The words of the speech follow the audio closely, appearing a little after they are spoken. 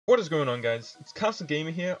What is going on, guys? It's Castle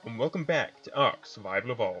Gamer here and welcome back to ARK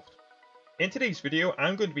Survival Evolved. In today's video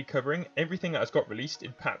I'm going to be covering everything that has got released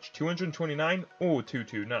in patch 229 or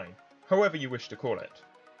 229, however you wish to call it.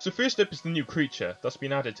 So first up is the new creature that's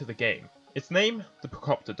been added to the game. Its name, the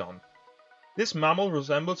Procoptodon. This mammal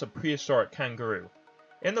resembles a prehistoric kangaroo.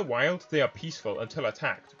 In the wild they are peaceful until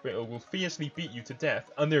attacked, but it will fiercely beat you to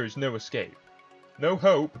death and there is no escape. No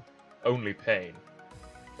hope, only pain.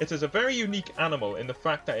 It is a very unique animal in the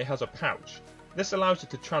fact that it has a pouch. This allows it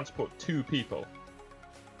to transport two people.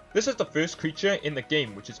 This is the first creature in the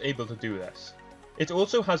game which is able to do this. It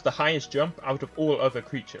also has the highest jump out of all other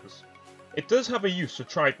creatures. It does have a use for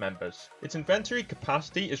tribe members. Its inventory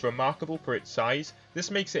capacity is remarkable for its size. This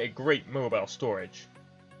makes it a great mobile storage.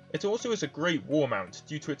 It also is a great war mount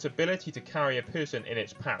due to its ability to carry a person in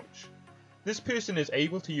its pouch. This person is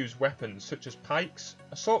able to use weapons such as pikes,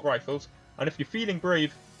 assault rifles, and if you're feeling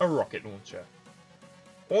brave, a rocket launcher.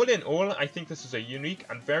 All in all, I think this is a unique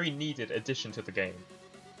and very needed addition to the game.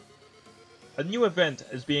 A new event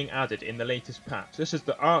is being added in the latest patch. This is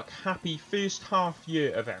the ARK Happy First Half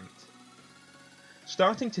Year event.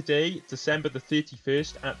 Starting today, December the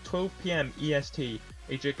 31st at 12 PM EST,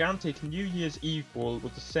 a gigantic New Year's Eve ball will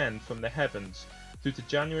descend from the heavens through to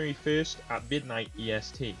January 1st at midnight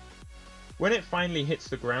EST. When it finally hits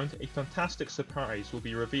the ground, a fantastic surprise will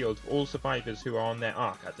be revealed for all survivors who are on their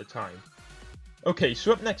Ark at the time. Okay,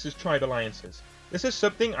 so up next is Tribe Alliances. This is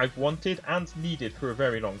something I've wanted and needed for a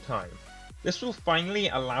very long time. This will finally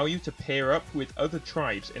allow you to pair up with other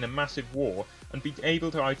tribes in a massive war and be able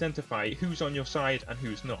to identify who's on your side and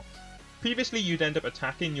who's not. Previously you'd end up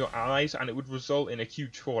attacking your allies and it would result in a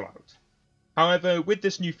huge fallout. However, with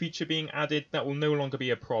this new feature being added, that will no longer be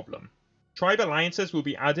a problem. Tribe Alliances will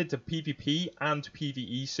be added to PvP and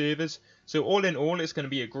PvE servers, so all in all it's going to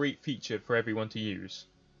be a great feature for everyone to use.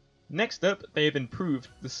 Next up, they have improved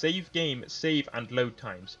the save game save and load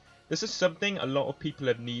times. This is something a lot of people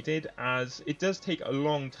have needed, as it does take a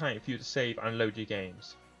long time for you to save and load your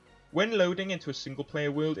games. When loading into a single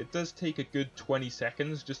player world, it does take a good 20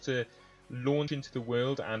 seconds just to launch into the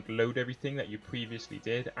world and load everything that you previously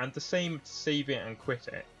did, and the same to save it and quit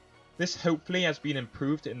it. This hopefully has been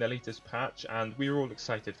improved in the latest patch and we're all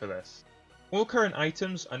excited for this. All current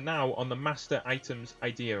items are now on the Master Items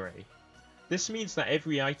ID array. This means that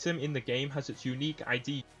every item in the game has its unique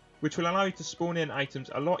ID, which will allow you to spawn in items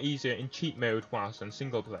a lot easier in cheat mode whilst on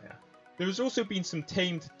single player. There has also been some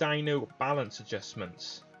Tamed Dino balance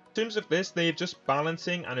adjustments. In terms of this, they are just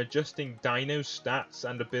balancing and adjusting Dino's stats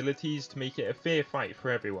and abilities to make it a fair fight for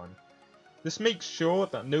everyone. This makes sure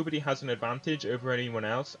that nobody has an advantage over anyone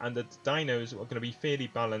else and that the dinos are going to be fairly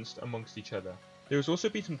balanced amongst each other. There has also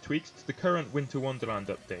been some tweaks to the current Winter Wonderland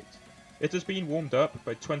update. It has been warmed up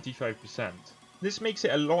by 25%. This makes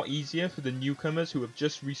it a lot easier for the newcomers who have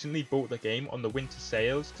just recently bought the game on the winter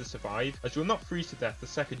sales to survive, as you'll not freeze to death the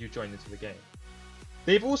second you join into the game.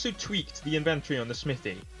 They have also tweaked the inventory on the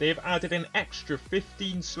Smithy. They have added an extra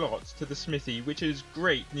 15 slots to the Smithy, which is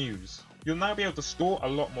great news. You'll now be able to store a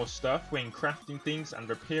lot more stuff when crafting things and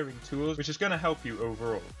repairing tools, which is going to help you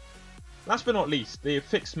overall. Last but not least, they have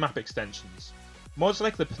fixed map extensions. Mods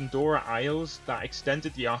like the Pandora Isles that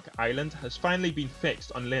extended the ARK Island has finally been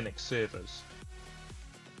fixed on Linux servers.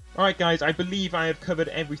 Alright guys, I believe I have covered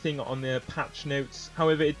everything on the patch notes.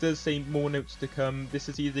 However, it does say more notes to come. This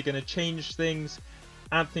is either going to change things,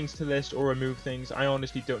 add things to the list, or remove things. I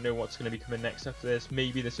honestly don't know what's going to be coming next after this.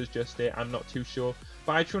 Maybe this is just it, I'm not too sure.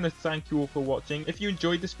 But I just want to thank you all for watching. If you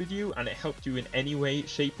enjoyed this video and it helped you in any way,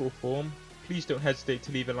 shape or form, please don't hesitate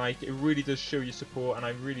to leave a like. It really does show your support and I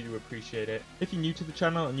really do appreciate it. If you're new to the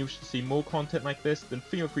channel and you wish to see more content like this, then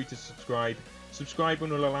feel free to subscribe. Subscribing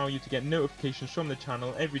will allow you to get notifications from the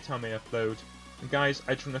channel every time I upload. And guys,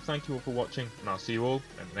 I just want to thank you all for watching and I'll see you all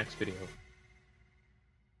in the next video.